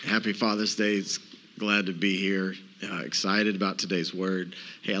Happy Father's Day. It's glad to be here. Excited about today's word.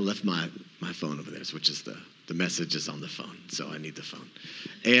 Hey, I left my phone over there, which is the message is on the phone, so I need the phone.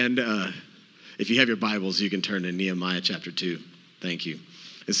 And if you have your Bibles, you can turn to Nehemiah chapter 2. Thank you.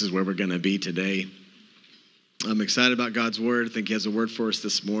 This is where we're going to be today. I'm excited about God's word. I think he has a word for us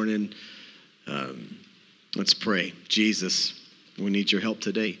this morning. Let's pray. Jesus, we need your help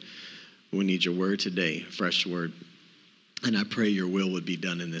today. We need your word today, fresh word. And I pray your will would be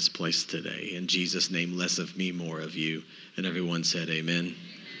done in this place today. In Jesus' name, less of me, more of you. And everyone said amen. Amen.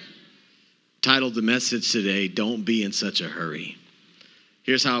 Titled the message today, Don't Be in Such a Hurry.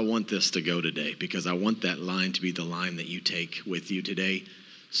 Here's how I want this to go today, because I want that line to be the line that you take with you today.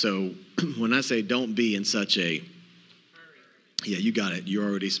 So when I say don't be in such a hurry. Yeah, you got it. You're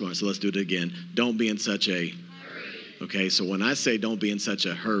already smart. So let's do it again. Don't be in such a hurry. Okay, so when I say don't be in such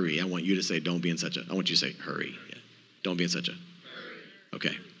a hurry, I want you to say don't be in such a, I want you to say hurry. Yeah. Don't be in such a hurry.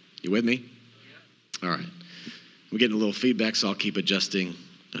 Okay, you with me? Yeah. All right. I'm getting a little feedback, so I'll keep adjusting.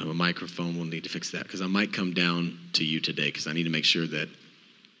 A microphone, we'll need to fix that, because I might come down to you today, because I need to make sure that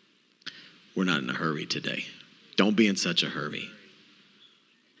we're not in a hurry today. Don't be in such a hurry.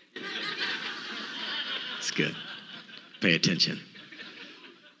 It's good. Pay attention.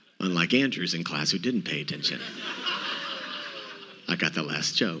 Unlike Andrew's in class who didn't pay attention. I got the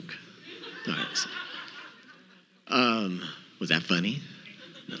last joke. All right. So, was that funny?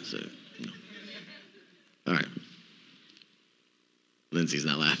 No. All right. Lindsay's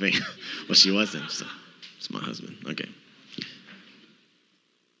not laughing. Well, she wasn't. So it's my husband. Okay.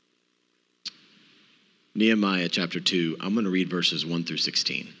 Nehemiah chapter 2. I'm going to read verses 1 through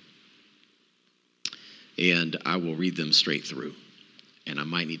 16. And I will read them straight through. And I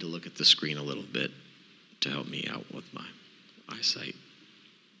might need to look at the screen a little bit to help me out with my eyesight.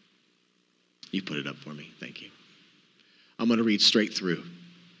 You put it up for me. Thank you. I'm going to read straight through,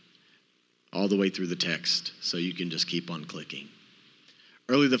 all the way through the text, so you can just keep on clicking.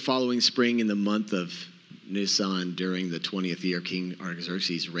 Early the following spring, in the month of Nisan, during the 20th year of King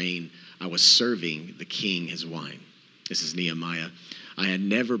Artaxerxes' reign, I was serving the king his wine. This is Nehemiah. I had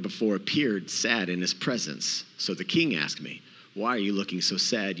never before appeared sad in his presence. So the king asked me, "Why are you looking so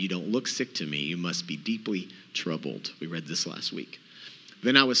sad? You don't look sick to me. You must be deeply troubled." We read this last week.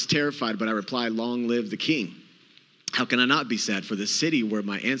 Then I was terrified, but I replied, "Long live the king. How can I not be sad? For the city where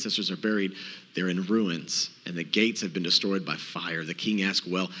my ancestors are buried, they're in ruins, and the gates have been destroyed by fire." The king asked,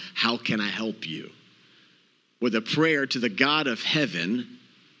 "Well, how can I help you?" With a prayer to the God of heaven.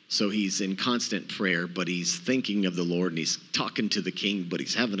 So he's in constant prayer, but he's thinking of the Lord, and he's talking to the king, but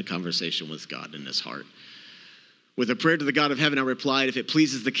he's having a conversation with God in his heart. With a prayer to the God of heaven, I replied, "If it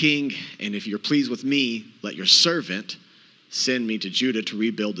pleases the king, and if you're pleased with me, let your servant send me to Judah to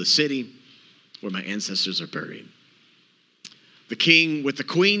rebuild the city where my ancestors are buried." The king with the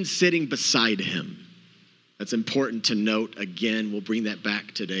queen sitting beside him. That's important to note. Again, we'll bring that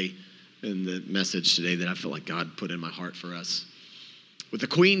back today in the message today that I feel like God put in my heart for us. With the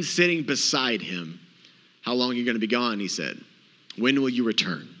queen sitting beside him. "How long are you going to be gone?" he said. "When will you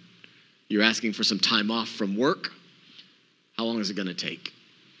return? You're asking for some time off from work. How long is it going to take?"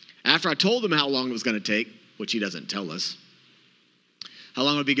 After I told him how long it was going to take, which he doesn't tell us, how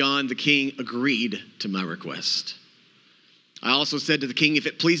long I'd be gone, the king agreed to my request. I also said to the king, "If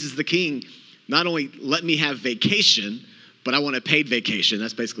it pleases the king, not only let me have vacation, but I want a paid vacation."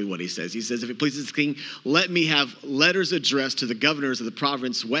 That's basically what he says. He says, "If it pleases the king, let me have letters addressed to the governors of the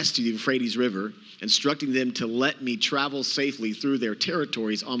province west of the Euphrates River, instructing them to let me travel safely through their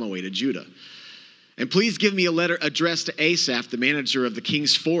territories on my way to Judah. And please give me a letter addressed to Asaph, the manager of the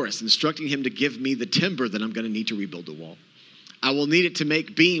king's forest, instructing him to give me the timber that I'm going to need to rebuild the wall. I will need it to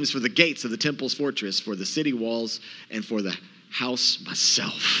make beams for the gates of the temple's fortress, for the city walls, and for the house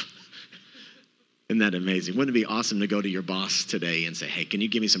myself." Isn't that amazing? Wouldn't it be awesome to go to your boss today and say, "Hey, can you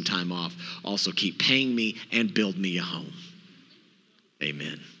give me some time off? Also keep paying me and build me a home."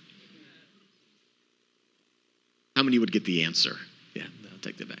 Amen. How many would get the answer? Yeah, I'll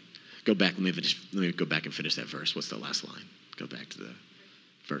take that back. Go back. Let me go back and finish that verse. What's the last line? Go back to the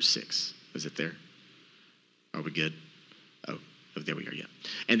verse 6. Is it there? Are we good? Oh, there we are. Yeah.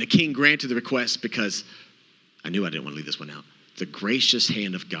 "And the king granted the request because I knew I didn't want to leave this one out. The gracious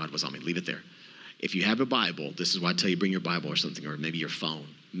hand of God was on me." Leave it there. If you have a Bible, this is why I tell you bring your Bible or something, or maybe your phone.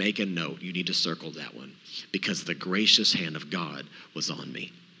 Make a note. You need to circle that one, because the gracious hand of God was on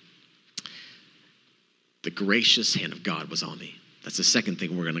me. The gracious hand of God was on me. That's the second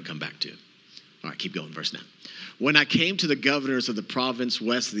thing we're going to come back to. All right, keep going, verse 9. "When I came to the governors of the province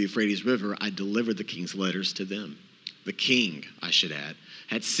west of the Euphrates River, I delivered the king's letters to them. The king, I should add,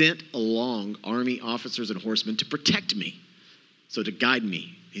 had sent along army officers and horsemen to protect me. So to guide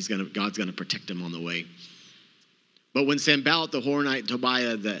me, God's going to protect him on the way. But when Sanballat the Horonite and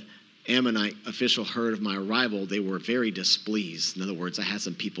Tobiah the Ammonite official heard of my arrival, they were very displeased. In other words, I had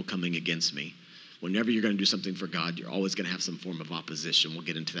some people coming against me. Whenever you're going to do something for God, you're always going to have some form of opposition. We'll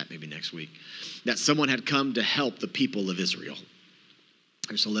get into that maybe next week. That someone had come to help the people of Israel.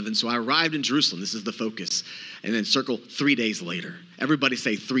 Verse 11, so I arrived in Jerusalem. This is the focus. And then circle 3 days later. Everybody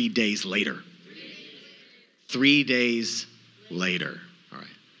say 3 days later. 3 days later. All right.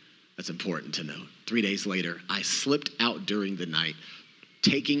 That's important to know. 3 days later, I slipped out during the night,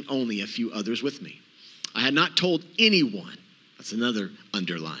 taking only a few others with me. I had not told anyone. That's another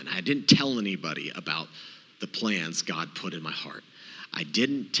underline. I didn't tell anybody about the plans God put in my heart. I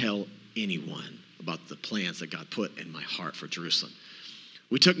didn't tell anyone about the plans that God put in my heart for Jerusalem.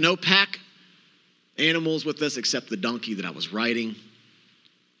 We took no pack animals with us except the donkey that I was riding.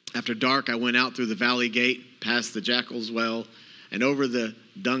 After dark, I went out through the valley gate, past the jackal's well, and over the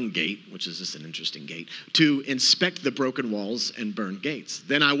dung gate, which is just an interesting gate, to inspect the broken walls and burned gates.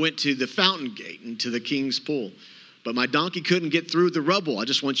 Then I went to the fountain gate and to the king's pool. But my donkey couldn't get through the rubble. I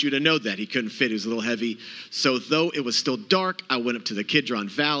just want you to know that. He couldn't fit. He was a little heavy. So though it was still dark, I went up to the Kidron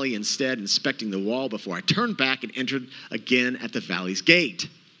Valley instead, inspecting the wall before I turned back and entered again at the valley's gate.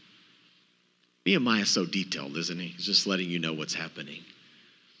 Nehemiah is so detailed, isn't he? He's just letting you know what's happening.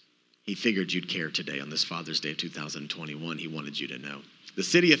 He figured you'd care today on this Father's Day of 2021. He wanted you to know. The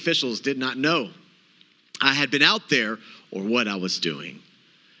city officials did not know I had been out there or what I was doing.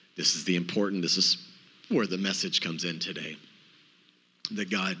 This is where the message comes in today, that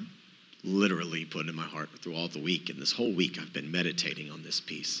God literally put in my heart through all the week. And this whole week I've been meditating on this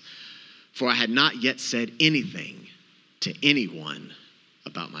piece. For I had not yet said anything to anyone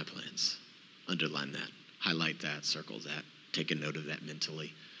about my plans. Underline that, highlight that, circle that, take a note of that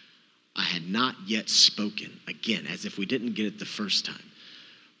mentally. I had not yet spoken, again, as if we didn't get it the first time.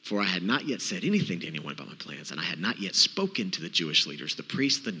 For I had not yet said anything to anyone about my plans, and I had not yet spoken to the Jewish leaders, the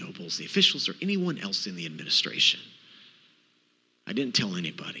priests, the nobles, the officials, or anyone else in the administration. I didn't tell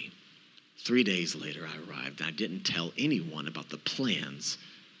anybody. 3 days later, I arrived, and I didn't tell anyone about the plans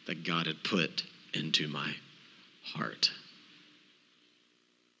that God had put into my heart.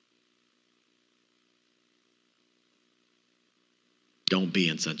 Don't be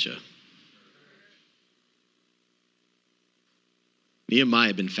in such a... Nehemiah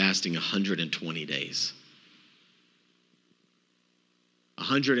had been fasting 120 days.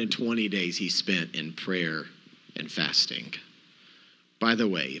 120 days he spent in prayer and fasting. By the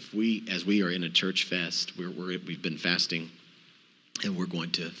way, as we are in a church fast, we've been fasting, and we're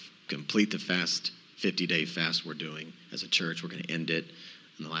going to complete the fast, 50-day fast we're doing as a church. We're going to end it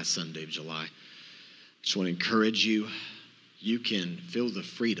on the last Sunday of July. Just want to encourage you. You can feel the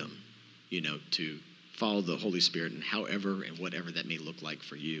freedom, to follow the Holy Spirit and however and whatever that may look like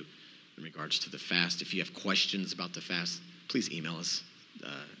for you in regards to the fast. If you have questions about the fast, please email us.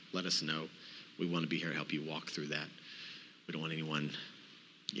 Let us know. We want to be here to help you walk through that. We don't want anyone,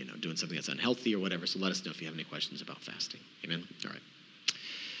 doing something that's unhealthy or whatever. So let us know if you have any questions about fasting. Amen? All right.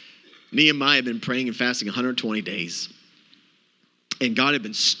 Nehemiah had been praying and fasting 120 days. And God had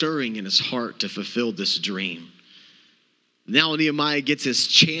been stirring in his heart to fulfill this dream. Now Nehemiah gets his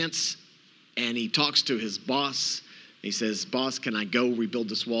chance, and he talks to his boss. He says, boss, can I go rebuild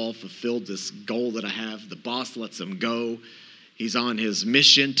this wall, fulfill this goal that I have? The boss lets him go. He's on his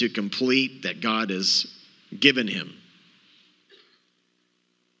mission to complete that God has given him.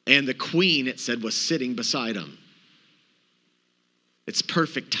 And the queen, it said, was sitting beside him. It's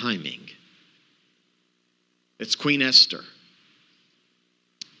perfect timing. It's Queen Esther.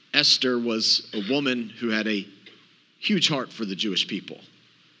 Esther was a woman who had a huge heart for the Jewish people.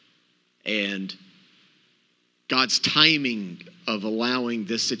 And God's timing of allowing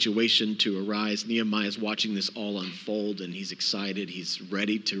this situation to arise, Nehemiah is watching this all unfold, and he's excited. He's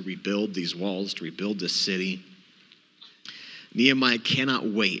ready to rebuild these walls, to rebuild this city. Nehemiah cannot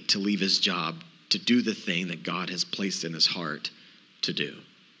wait to leave his job to do the thing that God has placed in his heart to do.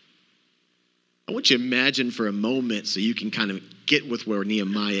 I want you to imagine for a moment, so you can kind of get with where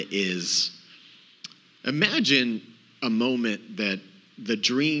Nehemiah is. Imagine a moment that the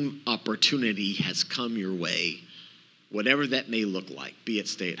dream opportunity has come your way, whatever that may look like, be it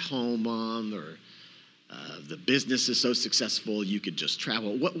stay-at-home mom or the business is so successful you could just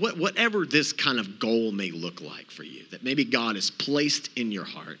travel, whatever this kind of goal may look like for you, that maybe God has placed in your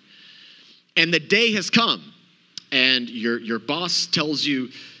heart. And the day has come, and your boss tells you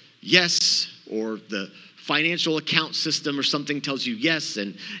yes, or the financial account system or something tells you yes,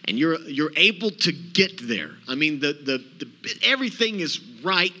 and you're able to get there. I mean, the everything is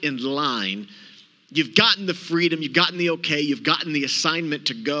right in line, You've gotten the freedom, you've gotten the okay, you've gotten the assignment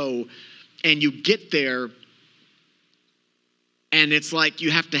to go, and you get there, and it's like you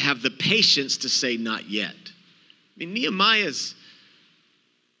have to have the patience to say not yet. I mean, Nehemiah's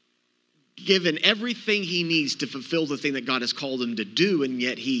given everything he needs to fulfill the thing that God has called him to do, and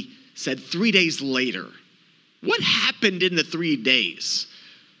yet he said 3 days later. What happened in the 3 days?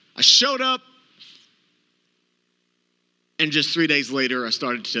 I showed up, and just 3 days later, I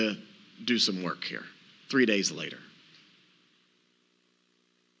started to do some work here. 3 days later.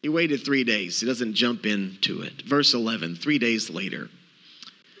 He waited 3 days. He doesn't jump into it. Verse 11, 3 days later.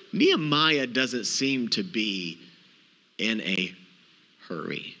 Nehemiah doesn't seem to be in a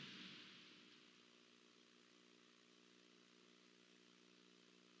hurry.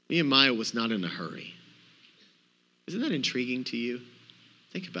 Nehemiah was not in a hurry. Isn't that intriguing to you?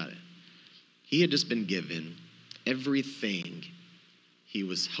 Think about it. He had just been given everything he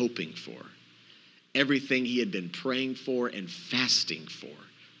was hoping for, everything he had been praying for and fasting for,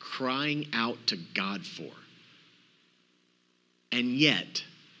 crying out to God for. And yet,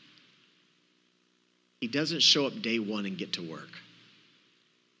 he doesn't show up day one and get to work.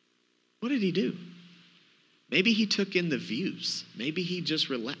 What did he do? Maybe he took in the views. Maybe he just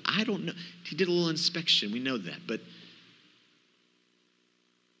relaxed. I don't know. He did a little inspection. We know that. But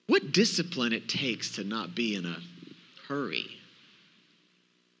what discipline it takes to not be in a hurry.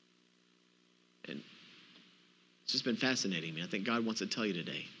 And it's just been fascinating me. I think God wants to tell you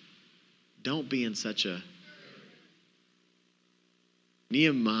today, don't be in such a...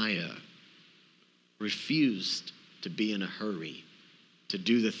 Nehemiah refused to be in a hurry to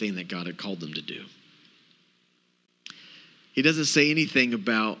do the thing that God had called them to do. He doesn't say anything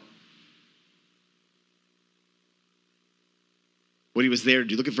about what he was there to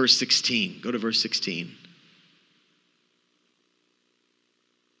do. Look at verse 16. Go to verse 16.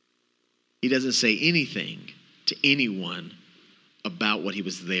 He doesn't say anything to anyone about what he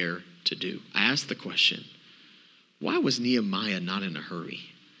was there to do. I asked the question, why was Nehemiah not in a hurry?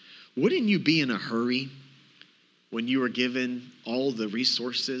 Wouldn't you be in a hurry when you were given all the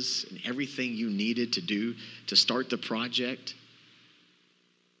resources and everything you needed to do to start the project?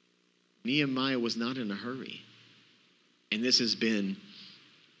 Nehemiah was not in a hurry. And this has been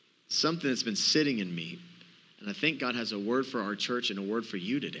something that's been sitting in me. And I think God has a word for our church and a word for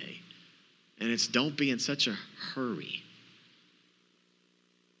you today. And it's don't be in such a hurry.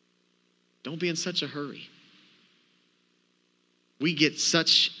 Don't be in such a hurry. We get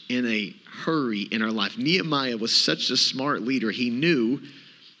such in a hurry in our life. Nehemiah was such a smart leader. He knew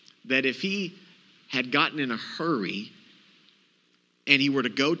that if he had gotten in a hurry and he were to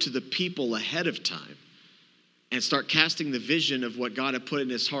go to the people ahead of time and start casting the vision of what God had put in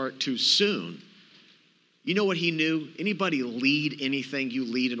his heart too soon, you know what he knew? Anybody lead anything? You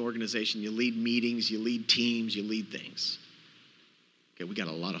lead an organization, you lead meetings, you lead teams, you lead things. Okay, we got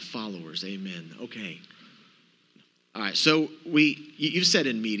a lot of followers. Amen. Okay. All right, so you've said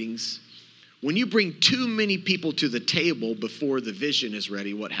in meetings, when you bring too many people to the table before the vision is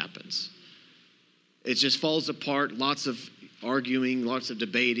ready, what happens? It just falls apart, lots of arguing, lots of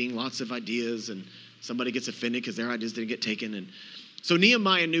debating, lots of ideas, and somebody gets offended because their ideas didn't get taken. And so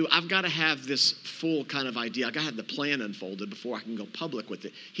Nehemiah knew, I've got to have this full kind of idea. I've got to have the plan unfolded before I can go public with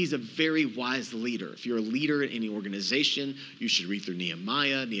it. He's a very wise leader. If you're a leader in any organization, you should read through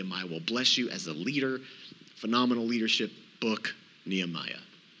Nehemiah. Nehemiah will bless you as a leader. Phenomenal leadership book, Nehemiah.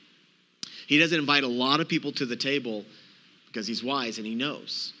 He doesn't invite a lot of people to the table because he's wise and he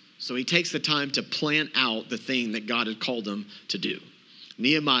knows. So he takes the time to plan out the thing that God had called him to do.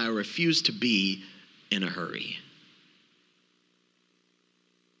 Nehemiah refused to be in a hurry.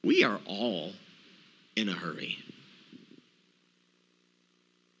 We are all in a hurry.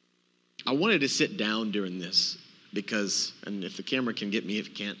 I wanted to sit down during this because, and if the camera can get me, if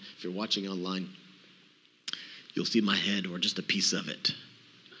it can't, if you're watching online, you'll see my head or just a piece of it.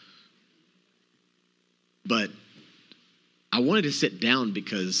 But I wanted to sit down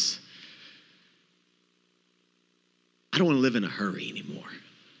because I don't want to live in a hurry anymore.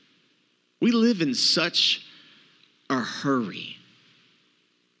 We live in such a hurry.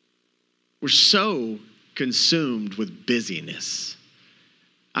 We're so consumed with busyness.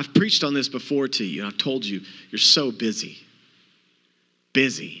 I've preached on this before to you. I've told you, you're so busy.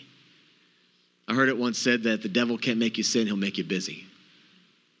 Busy. I heard it once said that the devil can't make you sin, he'll make you busy.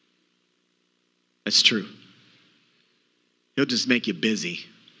 That's true. He'll just make you busy.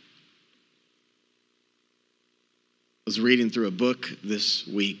 I was reading through a book this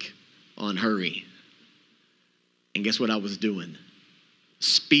week on hurry. And guess what I was doing?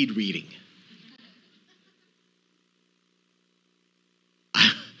 Speed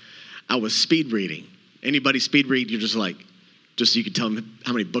I was speed reading. Anybody speed read? You're just like, just so you can tell them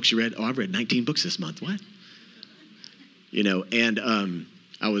how many books you read. Oh, I've read 19 books this month. What? And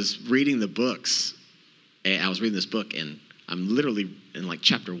I was reading the books. And I was reading this book, and I'm literally in like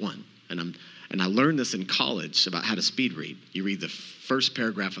chapter 1. And I learned this in college about how to speed read. You read the first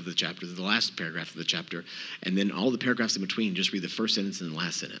paragraph of the chapter, the last paragraph of the chapter, and then all the paragraphs in between, just read the first sentence and the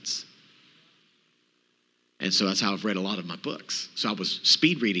last sentence. And so that's how I've read a lot of my books. So I was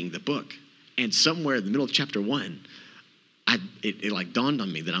speed reading the book, and somewhere in the middle of chapter 1, it like dawned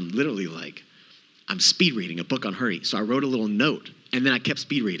on me that I'm literally like, I'm speed reading a book on hurry. So I wrote a little note, and then I kept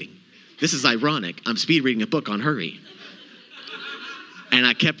speed reading. This is ironic. I'm speed reading a book on hurry. And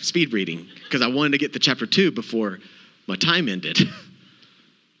I kept speed reading because I wanted to get to chapter 2 before my time ended.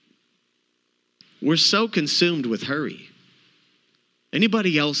 We're so consumed with hurry.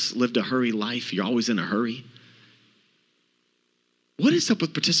 Anybody else lived a hurry life? You're always in a hurry? What is up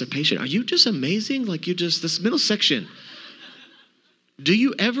with participation? Are you just amazing? Like this middle section. Do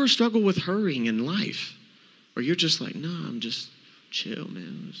you ever struggle with hurrying in life? Or you're just like, no, I'm just chill,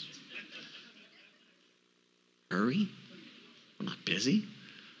 man. Hurry? I'm not busy.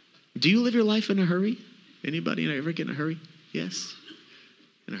 Do you live your life in a hurry? Anybody ever get in a hurry? Yes.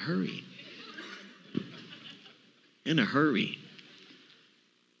 In a hurry. In a hurry.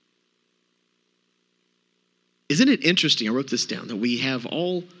 Isn't it interesting? I wrote this down, that we have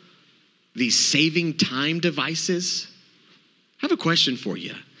all these saving time devices. I have a question for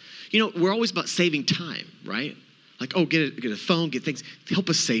you. We're always about saving time, right? Like, get a phone, get things, help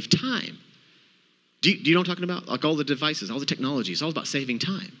us save time. Do you know what I'm talking about? Like all the devices, all the technology, it's all about saving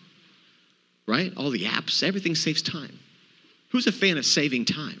time, right? All the apps, everything saves time. Who's a fan of saving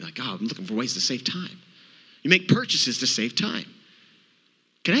time? Like, I'm looking for ways to save time. You make purchases to save time.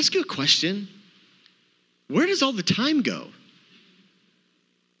 Can I ask you a question? Where does all the time go?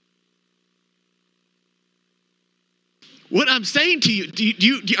 What I'm saying to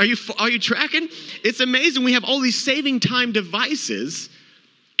you, are you tracking? It's amazing. We have all these saving time devices,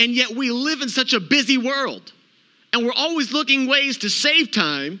 and yet we live in such a busy world. And we're always looking ways to save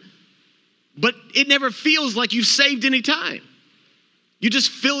time, but it never feels like you've saved any time. You just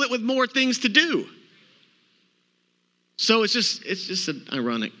fill it with more things to do. So it's just an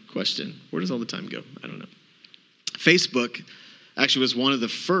ironic question. Where does all the time go? I don't know. Facebook actually was one of the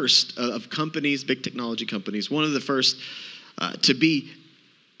first of companies, big technology companies, one of the first to be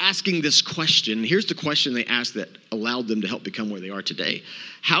asking this question. Here's the question they asked that allowed them to help become where they are today.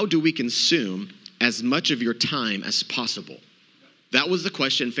 How do we consume as much of your time as possible? That was the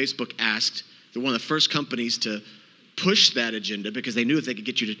question Facebook asked. They're one of the first companies to push that agenda because they knew if they could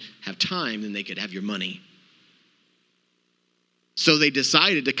get you to have time, then they could have your money. So they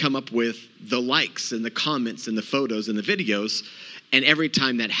decided to come up with the likes and the comments and the photos and the videos. And every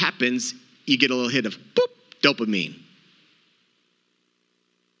time that happens, you get a little hit of boop, dopamine.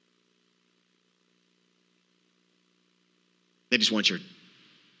 They just want your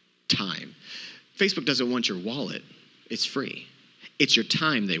time. Facebook doesn't want your wallet. It's free. It's your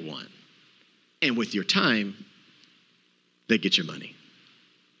time they want. And with your time, they get your money.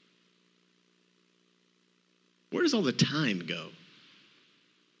 Where does all the time go?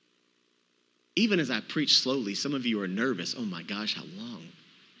 Even as I preach slowly, some of you are nervous. Oh my gosh, how long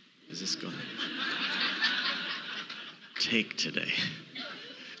is this going to take today?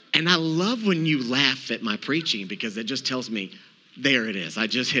 And I love when you laugh at my preaching because it just tells me, there it is. I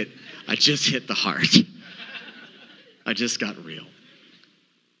just hit the heart. I just got real.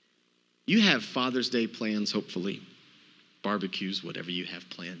 You have Father's Day plans, hopefully. Barbecues, whatever you have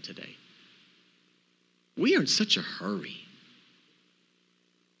planned today. We are in such a hurry.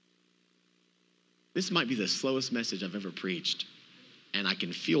 This might be the slowest message I've ever preached, and I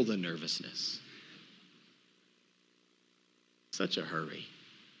can feel the nervousness. Such a hurry.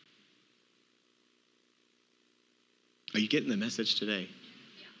 Are you getting the message today?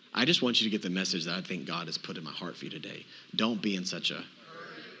 I just want you to get the message that I think God has put in my heart for you today. Don't be in such a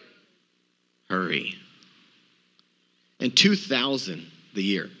hurry. In 2000, the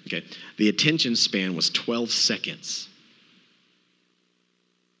year, the attention span was 12 seconds.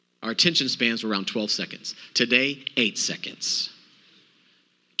 Our attention spans were around 12 seconds. Today, 8 seconds.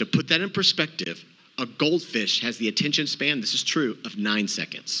 To put that in perspective, a goldfish has the attention span, this is true, of 9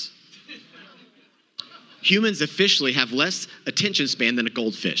 seconds. Humans officially have less attention span than a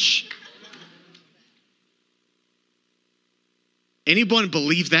goldfish. Anyone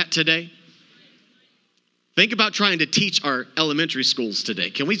believe that today? Think about trying to teach our elementary schools today.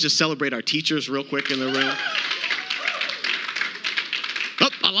 Can we just celebrate our teachers real quick in the room? Oh,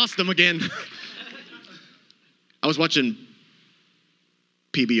 I lost them again. I was watching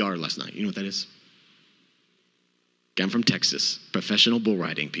PBR last night. You know what that is? I'm from Texas, professional bull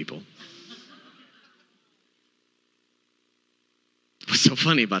riding people. What's so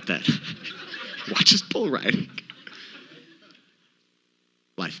funny about that? Watch us bull riding.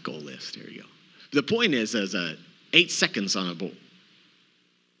 Life goal list, here you go. The point is, 8 seconds on a bull.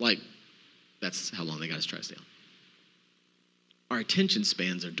 Like, that's how long they got us try to stay on. Our attention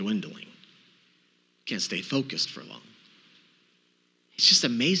spans are dwindling. Can't stay focused for long. It's just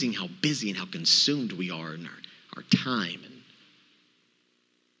amazing how busy and how consumed we are in our time.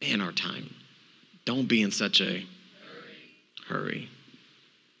 And our time. Don't be in such a hurry.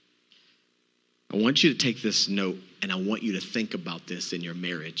 I want you to take this note, and I want you to think about this in your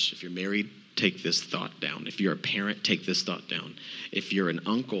marriage. If you're married, take this thought down. If you're a parent, take this thought down. If you're an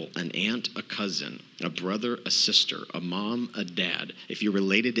uncle, an aunt, a cousin, a brother, a sister, a mom, a dad, if you're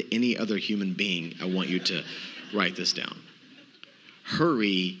related to any other human being, I want you to write this down.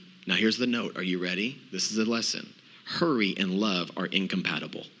 Hurry. Now here's the note. Are you ready? This is a lesson. Hurry and love are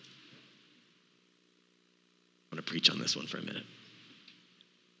incompatible. I want to preach on this one for a minute.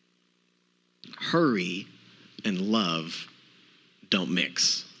 Hurry and love don't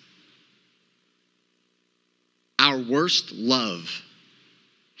mix. Our worst love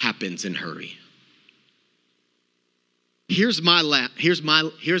happens in hurry. Here's my love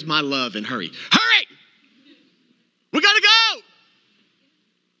in hurry. Hurry! We gotta go!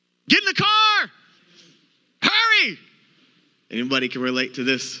 Get in the car! Hurry! Anybody can relate to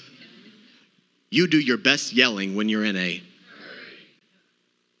this? You do your best yelling when you're in a hurry.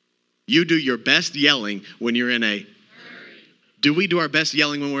 You do your best yelling when you're in a hurry. Do we do our best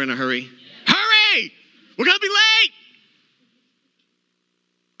yelling when we're in a hurry? Yeah. Hurry! We're going to be late!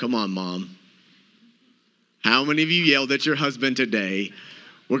 Come on, Mom. How many of you yelled at your husband today,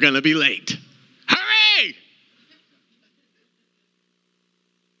 we're going to be late? Hurry!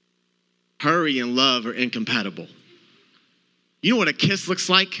 Hurry and love are incompatible. You know what a kiss looks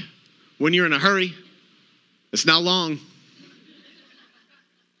like when you're in a hurry? It's not long.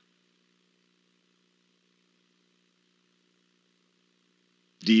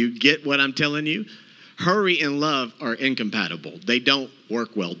 Do you get what I'm telling you? Hurry and love are incompatible. They don't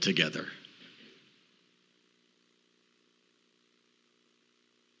work well together.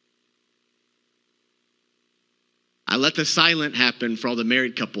 I let the silent happen for all the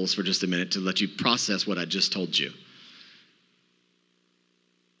married couples for just a minute to let you process what I just told you.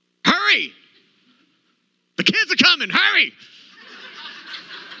 Hurry! The kids are coming. Hurry!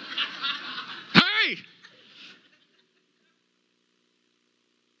 Hurry!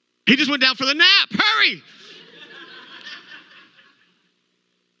 He just went down for the nap. Hurry!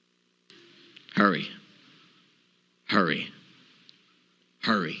 Hurry. Hurry.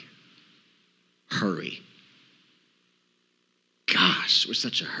 Hurry. Hurry. Gosh, we're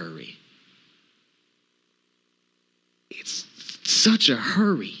such a hurry. It's such a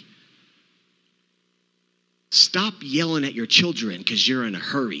hurry. Stop yelling at your children because you're in a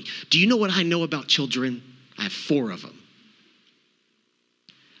hurry. Do you know what I know about children? I have 4 of them.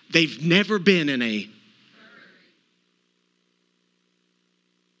 They've never been in a hurry.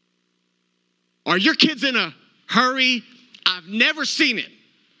 Are your kids in a hurry? I've never seen it.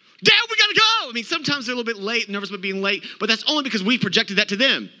 Dad, we gotta go. I mean, sometimes they're a little bit late, nervous about being late, but that's only because we projected that to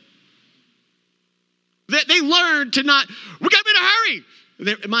them. They learned to not, we gotta be in a hurry.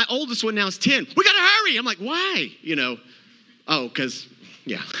 My oldest one now is 10. We gotta hurry. I'm like, why? Because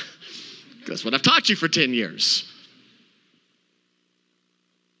that's what I've taught you for 10 years.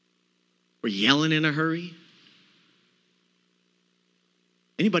 We're yelling in a hurry.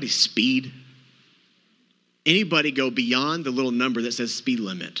 Anybody speed? Anybody go beyond the little number that says speed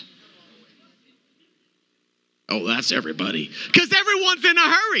limit? Oh, that's everybody. Because everyone's in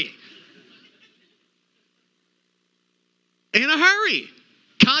a hurry. In a hurry.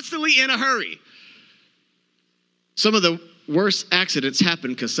 Constantly in a hurry. Some of the worst accidents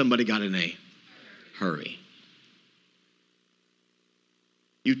happen because somebody got in a hurry.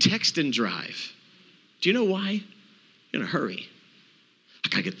 You text and drive. Do you know why? You're in a hurry. I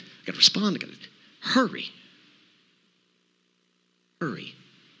gotta respond. I gotta hurry. Hurry.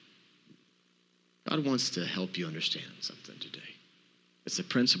 God wants to help you understand something today. It's a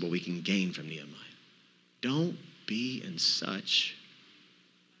principle we can gain from Nehemiah. Don't be in such.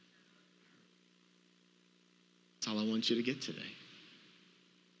 That's all I want you to get today.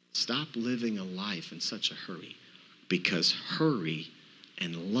 Stop living a life in such a hurry, because hurry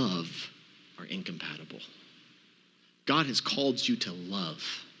and love are incompatible. God has called you to love.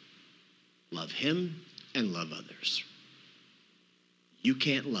 Love him and love others. You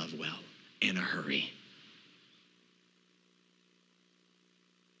can't love well in a hurry.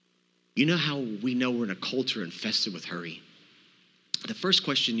 You know how we know we're in a culture infested with hurry? The first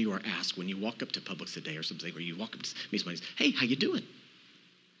question you are asked when you walk up to Publix today or something, where you walk up to meet somebody, is, hey, how you doing?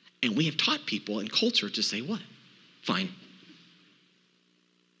 And we have taught people in culture to say what? Fine.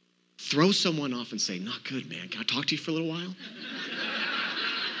 Throw someone off and say, not good, man. Can I talk to you for a little while?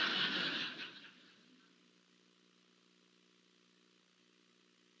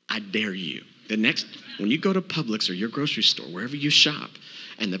 I dare you. When you go to Publix or your grocery store, wherever you shop,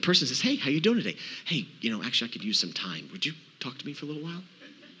 and the person says, hey, how you doing today? Hey, actually, I could use some time. Would you talk to me for a little while?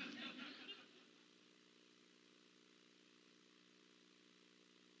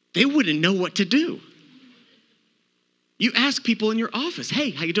 They wouldn't know what to do. You ask people in your office, hey,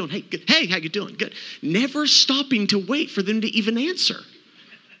 how you doing? Hey, good. Hey, how you doing? Good. Never stopping to wait for them to even answer.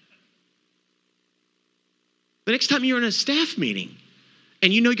 The next time you're in a staff meeting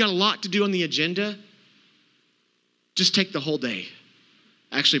and you got a lot to do on the agenda, just take the whole day.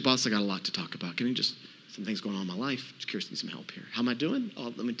 Actually, boss, I got a lot to talk about. Some things going on in my life. Just curious, need some help here. How am I doing?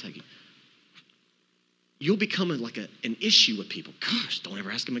 Oh, let me tell you. You'll become an issue with people. Gosh, don't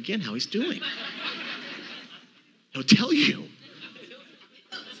ever ask him again how he's doing. He'll tell you.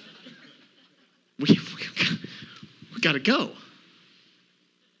 We got to go.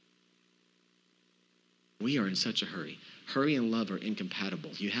 We are in such a hurry. Hurry and love are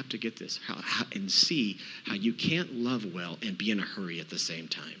incompatible. You have to get this and see how you can't love well and be in a hurry at the same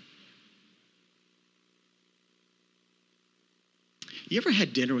time. You ever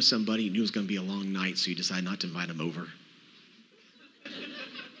had dinner with somebody and knew it was going to be a long night, so you decide not to invite them over?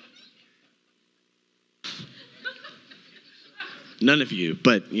 None of you,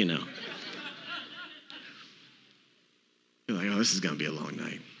 but You're like, oh, this is going to be a long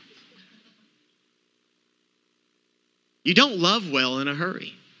night. You don't love well in a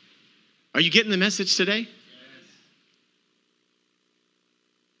hurry. Are you getting the message today? Yes.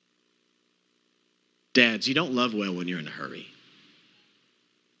 Dads, you don't love well when you're in a hurry.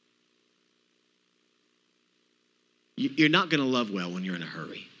 You're not going to love well when you're in a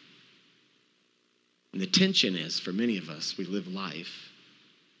hurry. And the tension is, for many of us, we live life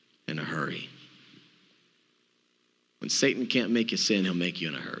in a hurry. When Satan can't make you sin, he'll make you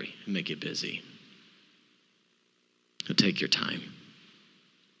in a hurry. He'll make you busy. He'll take your time.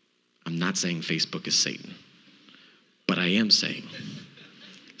 I'm not saying Facebook is Satan, but I am saying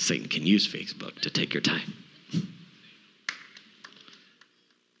Satan can use Facebook to take your time.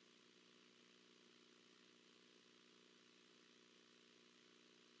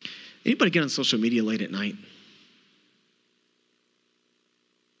 Anybody get on social media late at night?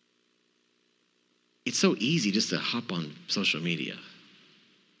 It's so easy just to hop on social media.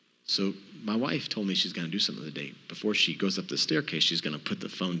 So my wife told me she's going to do something today. Before she goes up the staircase, she's going to put the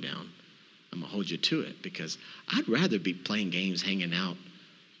phone down. I'm going to hold you to it because I'd rather be playing games, hanging out,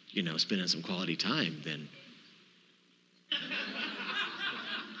 spending some quality time than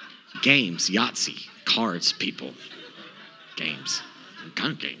games, Yahtzee, cards, people, games, what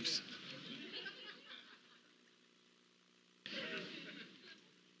kind of games.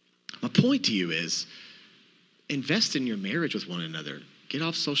 My point to you is invest in your marriage with one another. Get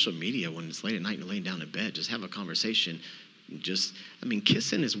off social media when it's late at night and you're laying down in bed. Just have a conversation.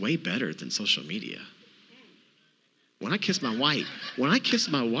 Kissing is way better than social media. When I kiss my wife,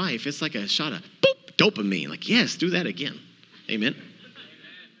 it's like a shot of boop, dopamine. Like, yes, do that again. Amen.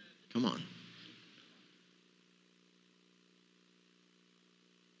 Come on.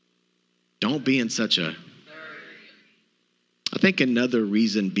 Don't be in such a... I think another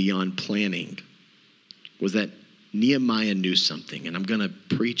reason beyond planning was that Nehemiah knew something, and I'm going to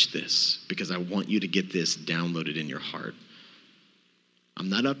preach this because I want you to get this downloaded in your heart. I'm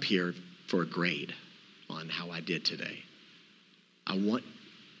not up here for a grade on how I did today. I want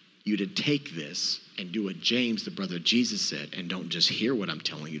you to take this and do what James, the brother of Jesus, said, and don't just hear what I'm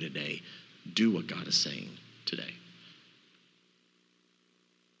telling you today. Do what God is saying today.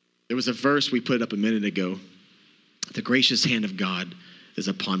 There was a verse we put up a minute ago. The gracious hand of God is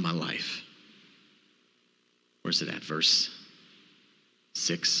upon my life. Where's it at? Verse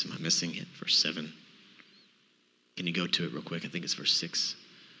 6. Am I missing it? Verse 7. Can you go to it real quick? I think it's verse 6.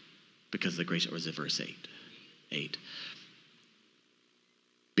 Because the gracious, or is it verse 8? 8.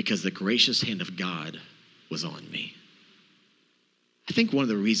 Because the gracious hand of God was on me. I think one of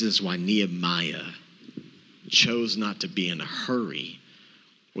the reasons why Nehemiah chose not to be in a hurry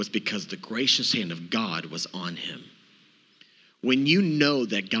was because the gracious hand of God was on him. When you know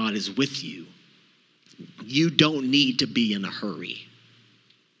that God is with you, you don't need to be in a hurry.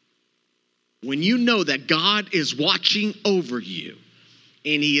 When you know that God is watching over you,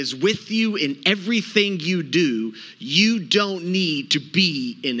 and he is with you in everything you do, you don't need to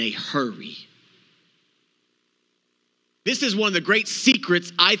be in a hurry. This is one of the great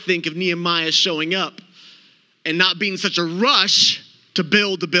secrets, I think, of Nehemiah showing up and not being such a rush to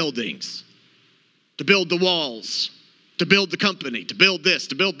build the buildings, to build the walls, to build the company, to build this,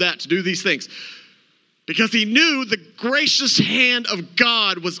 to build that, to do these things. Because he knew the gracious hand of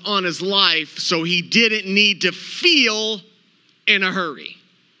God was on his life, so he didn't need to feel in a hurry.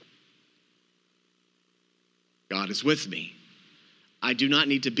 God is with me. I do not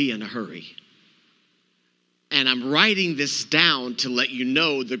need to be in a hurry. And I'm writing this down to let you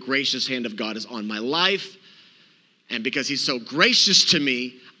know the gracious hand of God is on my life. And because he's so gracious to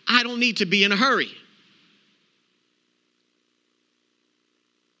me, I don't need to be in a hurry.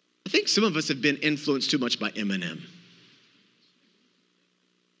 I think some of us have been influenced too much by Eminem.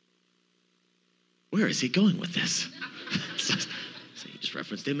 Where is he going with this? So he just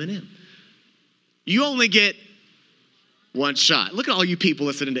referenced Eminem. You only get one shot. Look at all you people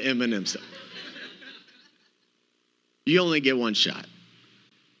listening to Eminem stuff. You only get one shot.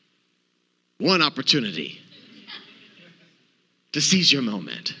 One opportunity to seize your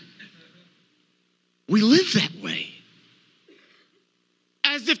moment. We live that way.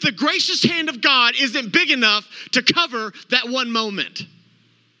 As if the gracious hand of God isn't big enough to cover that one moment.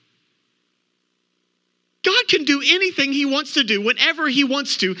 God can do anything he wants to do, whenever he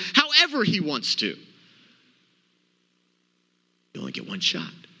wants to, however he wants to. You only get one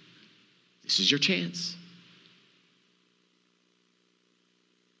shot. This is your chance.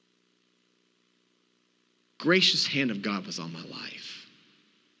 Gracious hand of God was on my life.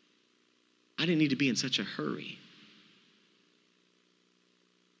 I didn't need to be in such a hurry.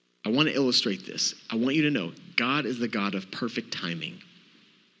 I want to illustrate this. I want you to know God is the God of perfect timing.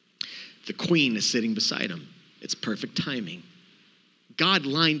 The queen is sitting beside him. It's perfect timing. God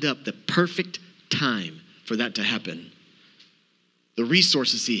lined up the perfect time for that to happen. The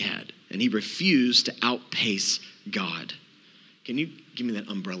resources he had, and he refused to outpace God. Can you give me that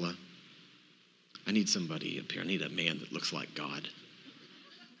umbrella? I need somebody up here. I need a man that looks like God.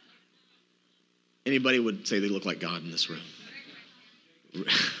 Anybody would say they look like God in this room?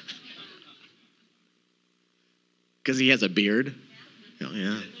 Because he has a beard? Oh,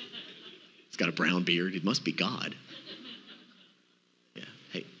 yeah. He's got a brown beard. He must be God. Yeah.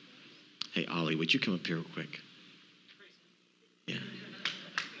 Hey, Ollie, would you come up here real quick? Yeah.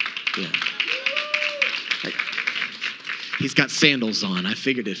 Yeah. Hey. He's got sandals on. I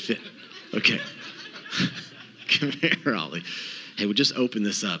figured it'd fit. Okay. Come here, Ollie. Hey, we'll just open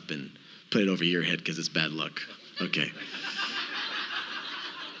this up and put it over your head because it's bad luck. Okay.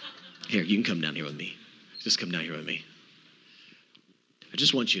 Here, you can come down here with me. Just come down here with me. I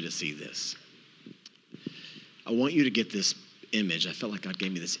just want you to see this. I want you to get this image. I felt like God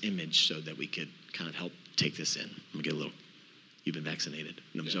gave me this image so that we could kind of help take this in. I'm going to get a little, you've been vaccinated.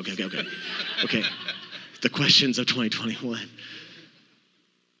 No, yes. Okay. The questions of 2021.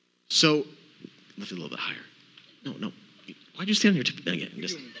 So, lift it a little bit higher. No. Why'd you stand on your tip again?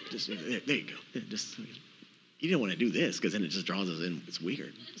 Just there you go. Yeah, you didn't want to do this because then it just draws us in. It's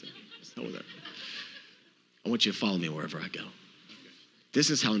weird. So, I want you to follow me wherever I go. This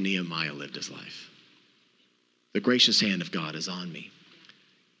is how Nehemiah lived his life. The gracious hand of God is on me.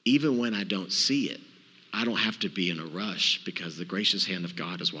 Even when I don't see it, I don't have to be in a rush because the gracious hand of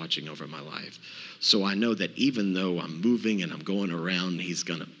God is watching over my life. So I know that even though I'm moving and I'm going around, he's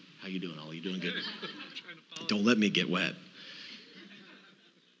going to, how you doing, Ollie? You doing good? Don't let me get wet.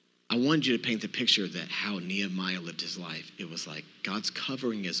 I wanted you to paint the picture that how Nehemiah lived his life. It was like, God's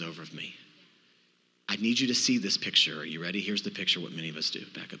covering is over me. I need you to see this picture. Are you ready? Here's the picture, what many of us do.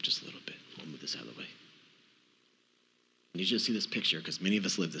 Back up just a little bit. I'll move this out of the way. I need you to see this picture because many of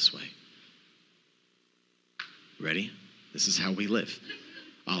us live this way. Ready? This is how we live.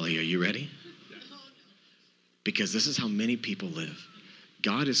 Ollie, are you ready? Because this is how many people live.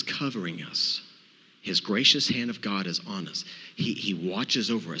 God is covering us. His gracious hand of God is on us. He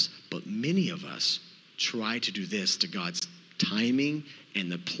watches over us. But many of us try to do this to God's timing and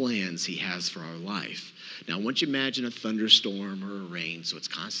the plans he has for our life. Now, I want you to imagine a thunderstorm or a rain, so it's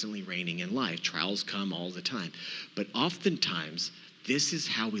constantly raining in life. Trials come all the time. But oftentimes, this is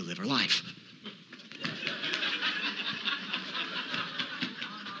how we live our life.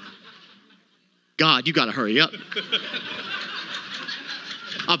 God, you got to hurry up.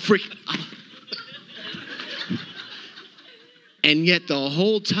 I'm freaking. And yet the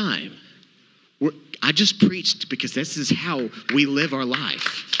whole time, I just preached because this is how we live our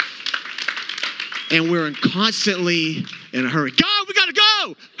life. And we're constantly in a hurry. God, we got to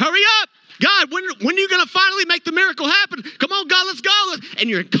go. Hurry up. God, when are you going to finally make the miracle happen? Come on, God, let's go. and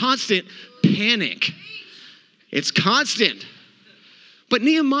you're in constant panic. It's constant. But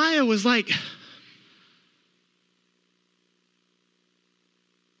Nehemiah was like,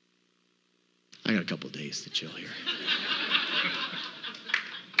 I got a couple days to chill here.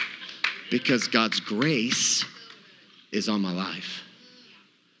 Because God's grace is on my life.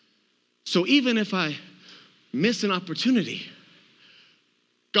 So even if I miss an opportunity,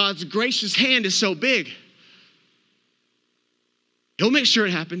 God's gracious hand is so big, He'll make sure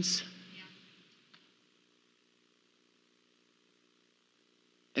it happens.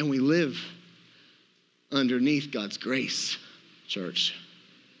 And we live underneath God's grace, church.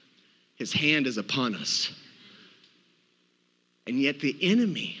 His hand is upon us. And yet the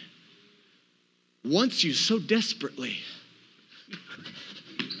enemy wants you so desperately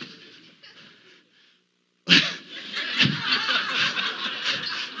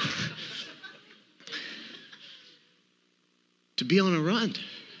to be on a run.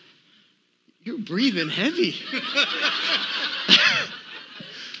 You're breathing heavy.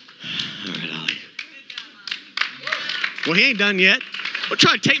 All right, Ollie. Well, he ain't done yet. Don't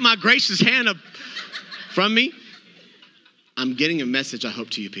try to take my gracious hand up from me. I'm getting a message, I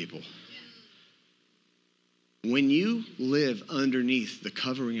hope, to you people. When you live underneath the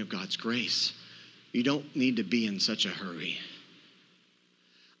covering of God's grace, you don't need to be in such a hurry.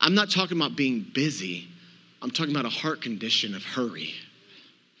 I'm not talking about being busy. I'm talking about a heart condition of hurry.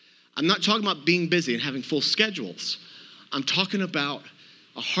 I'm not talking about being busy and having full schedules. I'm talking about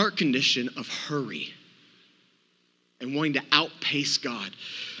a heart condition of hurry and wanting to outpace God.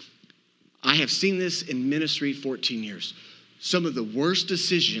 I have seen this in ministry 14 years. Some of the worst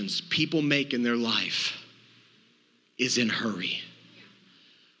decisions people make in their life is in hurry.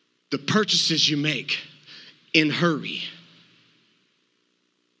 The purchases you make in hurry.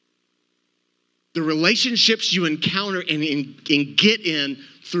 The relationships you encounter and get in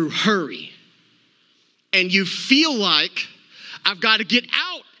through hurry. And you feel like, I've got to get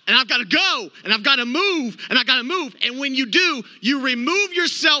out, and I've got to go, and I've got to move, and I've got to move. And when you do, you remove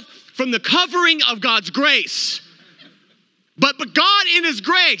yourself from the covering of God's grace. But God in His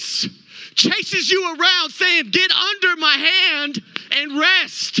grace chases you around saying, get under my hand and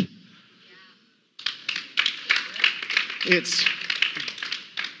rest. It's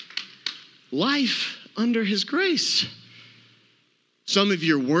life under His grace. Some of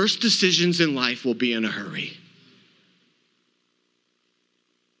your worst decisions in life will be in a hurry.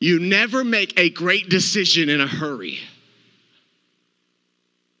 You never make a great decision in a hurry.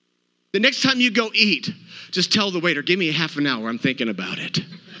 The next time you go eat, just tell the waiter, give me a half an hour, I'm thinking about it.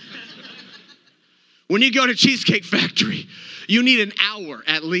 When you go to Cheesecake Factory, you need an hour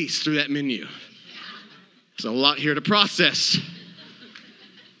at least through that menu. There's a lot here to process.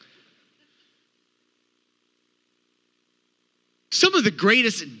 Some of the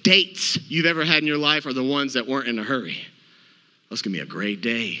greatest dates you've ever had in your life are the ones that weren't in a hurry. That's going to be a great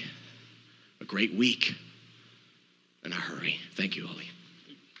day, a great week, in a hurry. Thank you, Ollie.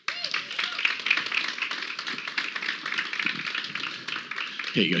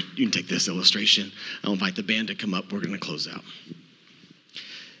 Here you go. You can take this illustration. I'll invite the band to come up. We're going to close out.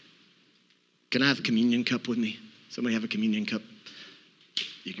 Can I have a communion cup with me? Somebody have a communion cup?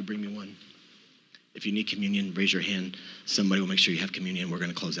 You can bring me one. If you need communion, raise your hand. Somebody will make sure you have communion. We're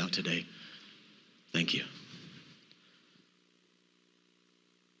going to close out today. Thank you.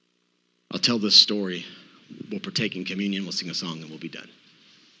 I'll tell this story. We'll partake in communion. We'll sing a song and we'll be done.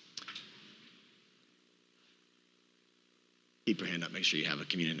 Keep your hand up. Make sure you have a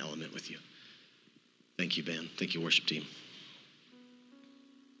communion element with you. Thank you, band. Thank you, worship team.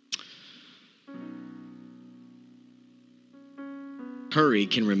 Hurry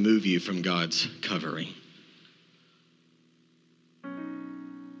can remove you from God's covering.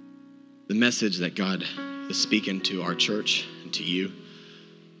 The message that God is speaking to our church and to you,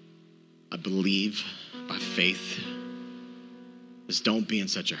 I believe by faith, is don't be in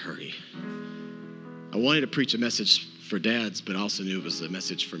such a hurry. I wanted to preach a message for dads, but I also knew it was a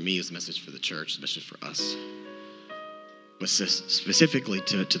message for me, it was a message for the church, a message for us. But specifically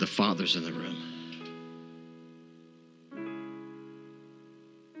to the fathers in the room.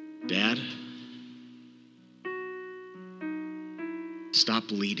 Dad,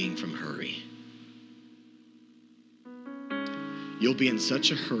 stop leading from hurry. You'll be in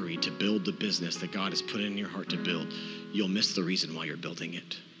such a hurry to build the business that God has put in your heart to build, you'll miss the reason why you're building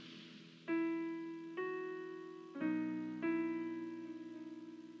it.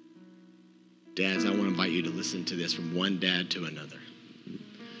 Dads, I want to invite you to listen to this from one dad to another.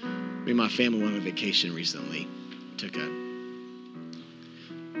 Me and my family went on a vacation recently. Took a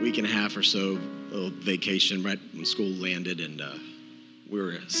week and a half or so, little vacation right when school landed, and we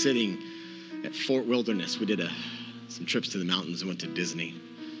were sitting at Fort Wilderness. We did some trips to the mountains and went to Disney.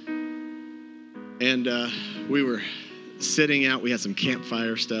 And we were sitting out. We had some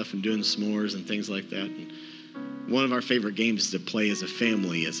campfire stuff and doing s'mores and things like that. And one of our favorite games to play as a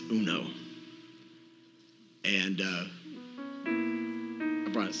family is Uno. And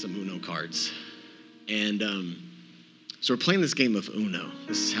I brought some Uno cards. And so we're playing this game of Uno.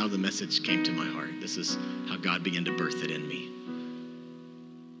 This is how the message came to my heart. This is how God began to birth it in me.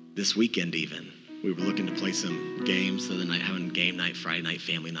 This weekend even, we were looking to play some games the other night, having game night, Friday night,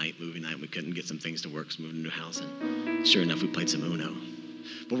 family night, movie night. We couldn't get some things to work, so moved into a house. And sure enough, we played some Uno.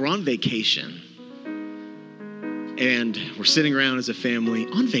 But we're on vacation. And we're sitting around as a family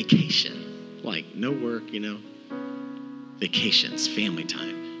on vacation. Like, no work, Vacations, family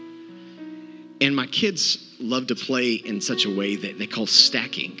time. And my kids love to play in such a way that they call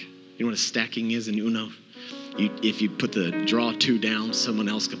stacking. You know what a stacking is in Uno? If you put the draw 2 down, someone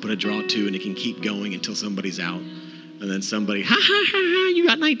else can put a draw 2, and it can keep going until somebody's out. And then somebody, ha, ha, ha, ha, you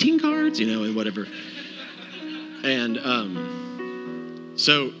got 19 cards, and whatever. And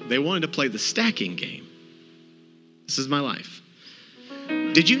so they wanted to play the stacking game. This is my life.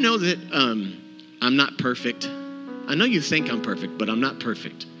 Did you know that I'm not perfect? I know you think I'm perfect, but I'm not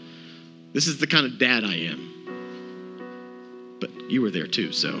perfect. This is the kind of dad I am. But you were there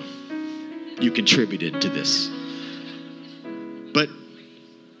too, so you contributed to this. But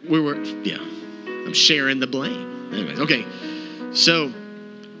I'm sharing the blame. Anyways, okay. So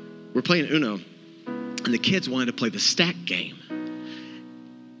we're playing Uno, and the kids wanted to play the stack game.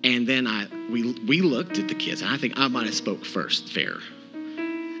 And then we looked at the kids, and I think I might have spoke first, fair.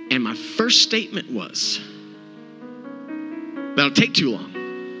 And my first statement was, that'll take too long.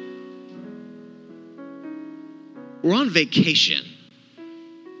 We're on vacation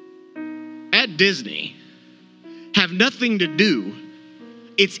at Disney, have nothing to do.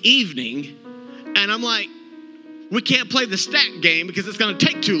 It's evening, and I'm like, we can't play the stack game because it's going to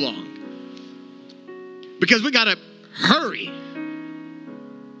take too long. Because we got to hurry.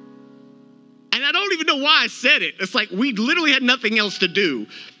 And I don't even know why I said it. It's like we literally had nothing else to do.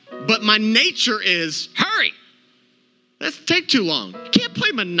 But my nature is, hurry. That's take too long. You can't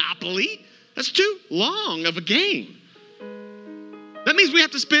play Monopoly. That's too long of a game. That means we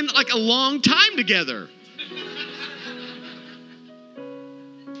have to spend like a long time together.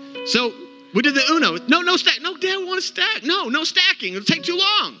 So we did the Uno. No stack. No, Dad, want to stack. No stacking. It'll take too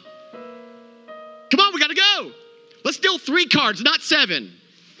long. Come on, we got to go. Let's deal 3 cards, not 7.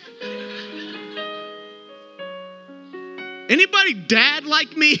 Anybody dad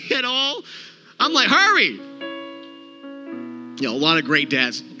like me at all? I'm like, hurry. A lot of great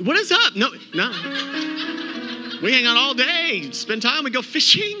dads. What is up? No. We hang out all day, spend time, we go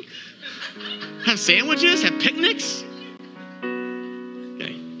fishing, have sandwiches, have picnics.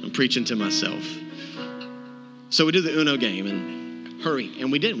 Okay, I'm preaching to myself. So we did the Uno game and hurry,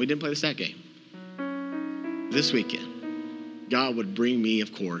 and we didn't play the stack game. This weekend, God would bring me,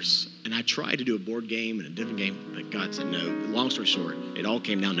 of course, and I tried to do a board game and a different game, but God said no. Long story short, it all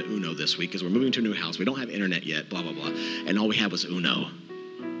came down to Uno this week because we're moving to a new house. We don't have internet yet, blah, blah, blah. And all we had was Uno.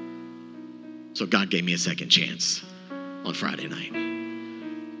 So God gave me a second chance on Friday night.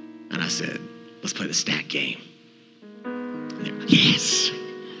 And I said, let's play the stack game. And they were like, yes.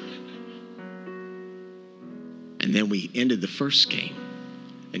 And then we ended the first game.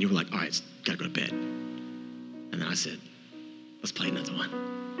 And you were like, all right, got to go to bed. And then I said, let's play another one.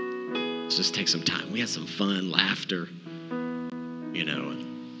 Let's just take some time. We had some fun, laughter,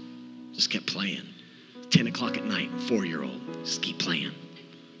 and just kept playing. 10 o'clock at night, 4-year-old, just keep playing.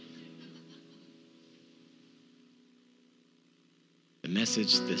 The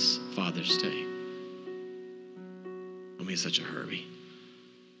message this Father's Day. Don't be in such a hurry.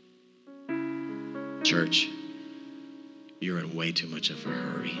 Church, you're in way too much of a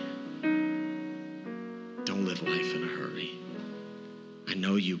hurry. Don't live life in a hurry. I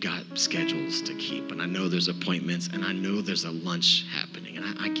know you got schedules to keep, and I know there's appointments, and I know there's a lunch happening,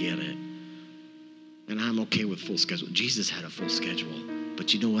 and I get it. And I'm okay with full schedule. Jesus had a full schedule.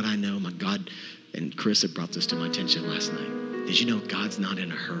 But you know what I know? My God, and Chris had brought this to my attention last night. Did you know God's not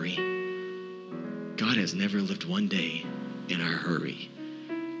in a hurry? God has never lived one day in a hurry.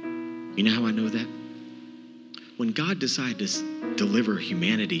 You know how I know that? When God decided to deliver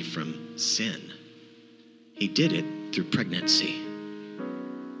humanity from sin, he did it through pregnancy.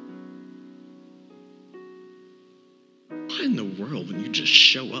 Why in the world wouldn't you just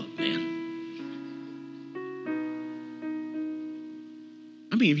show up, man?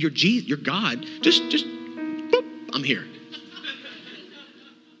 I mean, if you're Jesus, you're God, just boop, I'm here.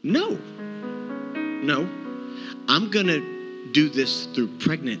 No. I'm going to do this through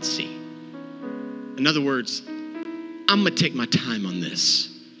pregnancy. In other words, I'm going to take my time on this.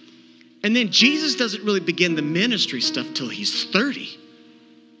 And then Jesus doesn't really begin the ministry stuff till he's 30.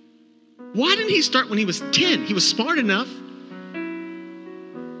 Why didn't he start when he was 10? He was smart enough.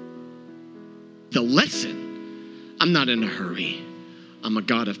 The lesson, I'm not in a hurry. I'm a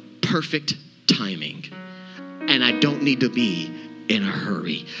God of perfect timing. And I don't need to be in a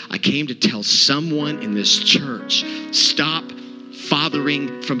hurry. I came to tell someone in this church, stop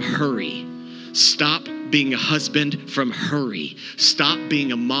fathering from hurry. Stop being a husband from hurry. Stop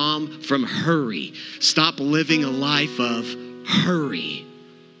being a mom from hurry. Stop living a life of hurry.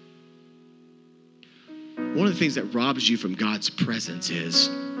 One of the things that robs you from God's presence is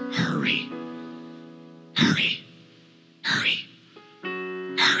hurry. Hurry. Hurry.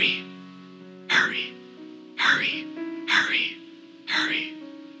 Hurry. Hurry. Hurry. Hurry. Hurry.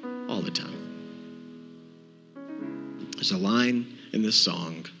 All the time. There's a line in this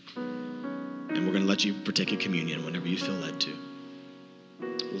song, and we're going to let you partake in communion whenever you feel led to.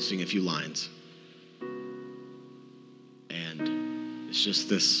 We'll sing a few lines. And it's just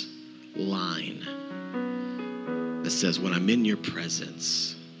this line that says, when I'm in your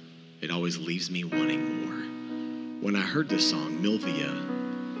presence, it always leaves me wanting more. When I heard this song,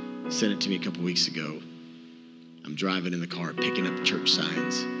 Milvia sent it to me a couple weeks ago. I'm driving in the car, picking up church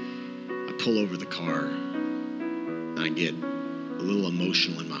signs. I pull over the car, and I get a little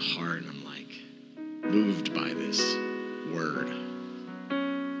emotional in my heart, and I'm like, moved by this word.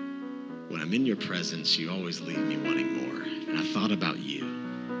 When I'm in your presence, you always leave me wanting more. And I thought about you.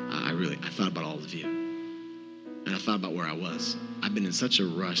 I thought about all of you. And I thought about where I was. I've been in such a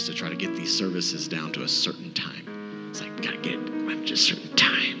rush to try to get these services down to a certain time. It's like, we gotta get it at just a certain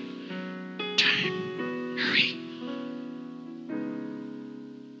time. Hurry.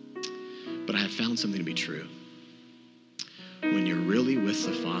 But I have found something to be true. When you're really with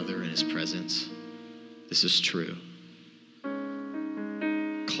the Father in his presence, this is true.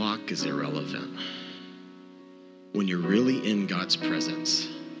 Clock is irrelevant. When you're really in God's presence,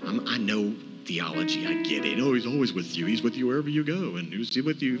 I know theology, I get it. Oh, he's always with you. He's with you wherever you go. And he's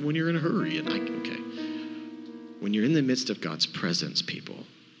with you when you're in a hurry. And okay. When you're in the midst of God's presence, people,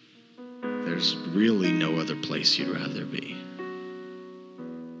 there's really no other place you'd rather be.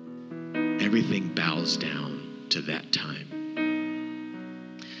 Everything bows down to that time.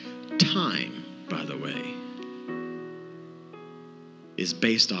 Time, by the way, is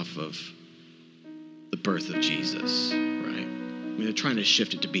based off of the birth of Jesus, right? I mean, they're trying to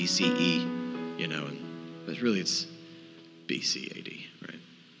shift it to BCE, but really it's BC AD, right?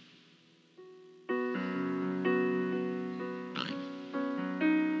 Time.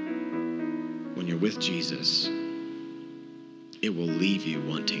 When you're with Jesus, it will leave you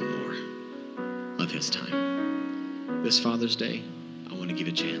wanting more of his time. This Father's Day, I want to give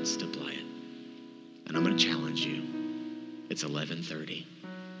you a chance to apply it. And I'm going to challenge you. It's 11:30.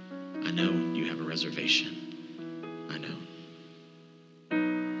 I know you have a reservation. I know.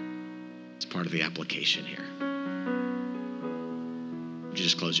 It's part of the application here. Would you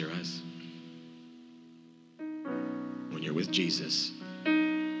just close your eyes? When you're with Jesus,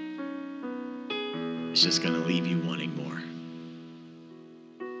 it's just going to leave you wanting more.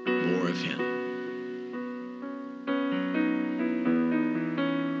 More of him.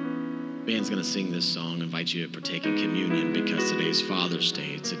 Band's going to sing this song, invite you to partake in communion because today's Father's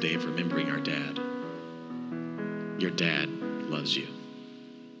Day. It's a day of remembering our dad. Your dad loves you.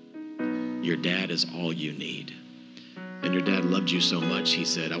 Your dad is all you need. And your dad loved you so much, he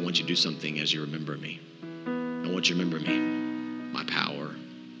said, I want you to do something as you remember me. I want you to remember me. My power,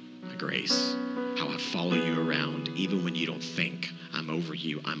 my grace, how I follow you around. Even when you don't think I'm over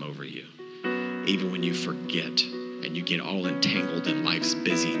you, I'm over you. Even when you forget and you get all entangled in life's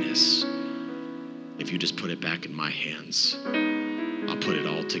busyness, if you just put it back in my hands, I'll put it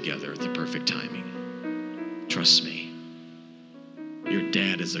all together at the perfect timing. Trust me. Your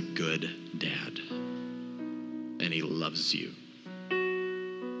dad is a good dad, and he loves you.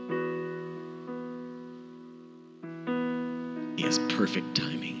 He has perfect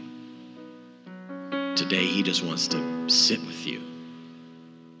timing. Today, he just wants to sit with you.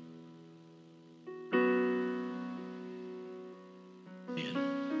 Man,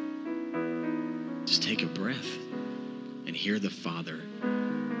 just take a breath and hear the Father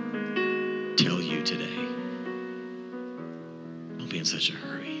tell you today, don't be in such a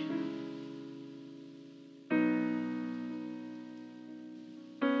hurry.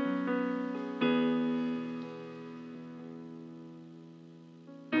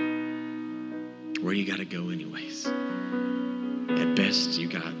 Where you got to go anyways. At best, you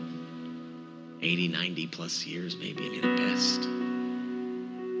got 80, 90 plus years, maybe, I mean, at best.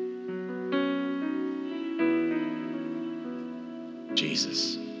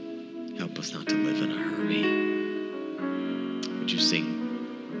 Jesus, help us not to live in a hurry. Would you sing,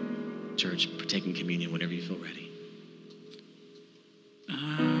 church, taking communion whenever you feel ready?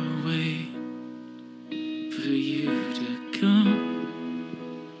 I'll wait for you to come.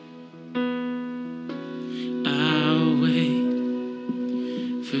 I'll wait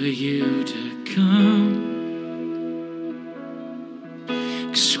for you to come.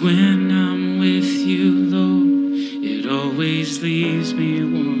 'Cause when I'm with you, Lord, it always leaves me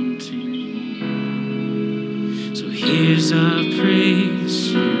wanting more. So here's our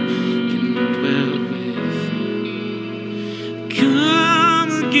praise, you can dwell within.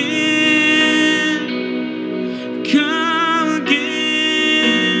 Come again, come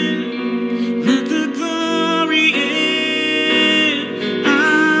again, let the glory in.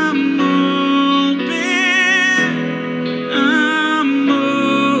 I'm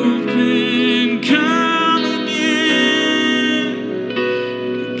open, come again,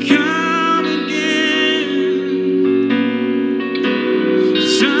 come again.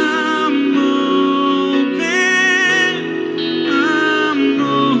 'Cause I'm open,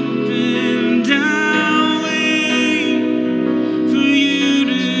 I'll wait for you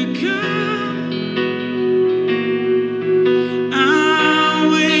to come.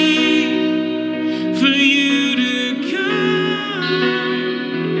 I'll wait for you to come.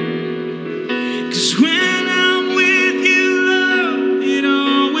 'Cause when I'm with you, Lord, it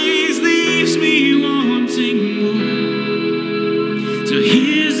always leaves me wanting more. So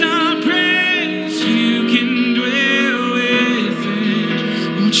here's our praise, you can dwell within.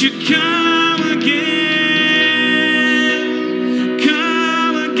 Won't you come again,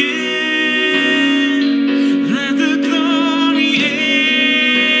 come again, let the glory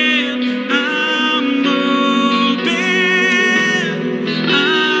in. I'm open.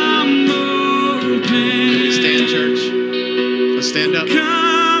 Stand, church. Let's stand up.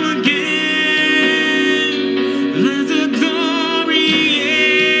 Come again, let the glory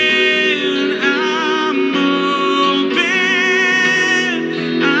in. I'm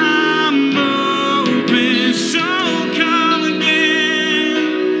open, so come again,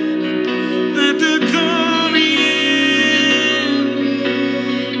 let the glory in.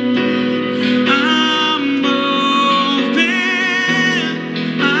 I'm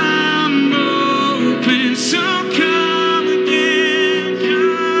open, so come again,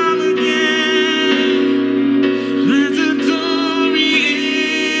 let the glory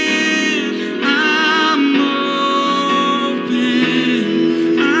in. I'm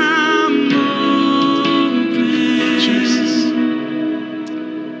open. Jesus.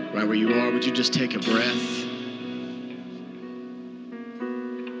 Right where you are, would you just take a breath?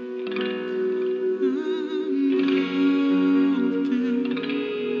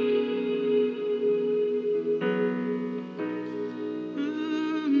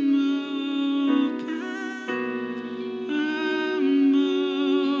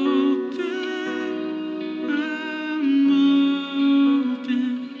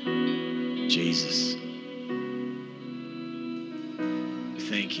 Jesus,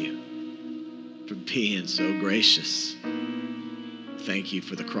 thank you for being so gracious. Thank you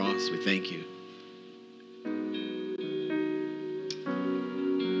for the cross. We thank you.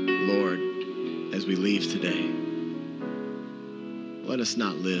 Lord, as we leave today, let us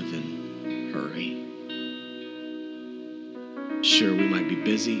not live in hurry. Sure, we might be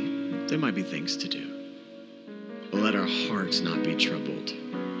busy. There might be things to do. But let our hearts not be troubled.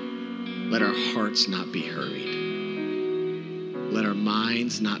 Let our hearts not be hurried. Let our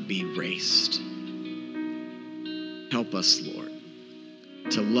minds not be raced. Help us, Lord,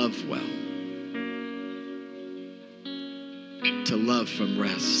 to love well, to love from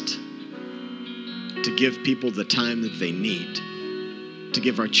rest, to give people the time that they need, to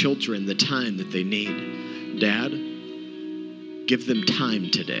give our children the time that they need. Dad, give them time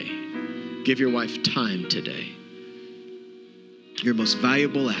today. Give your wife time today. Your most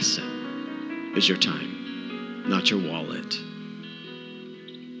valuable asset is your time, not your wallet.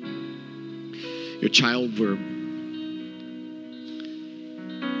 Your child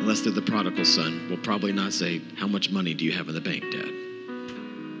unless they're the prodigal son, will probably not say, "How much money do you have in the bank, Dad?"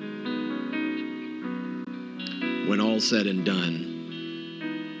 When all's said and done,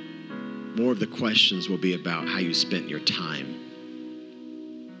 more of the questions will be about how you spent your time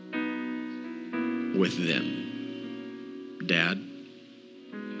with them. Dad,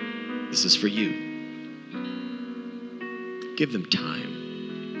 this is for you. Give them time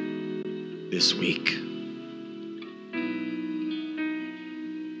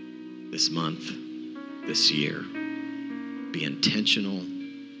this month, this year. Be intentional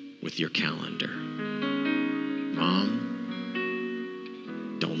with your calendar. Mom,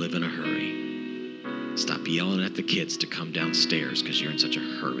 don't live in a hurry. Stop yelling at the kids to come downstairs because you're in such a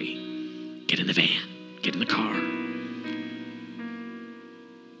hurry. Get in the van. Get in the car.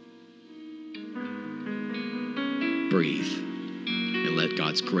 Breathe and let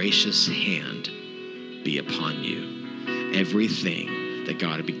God's gracious hand be upon you. Everything that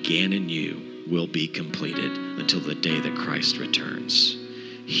God began in you will be completed until the day that Christ returns.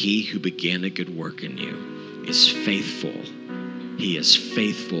 He who began a good work in you is faithful. He is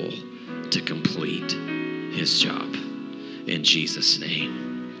faithful to complete his job. In Jesus'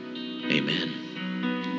 name, amen.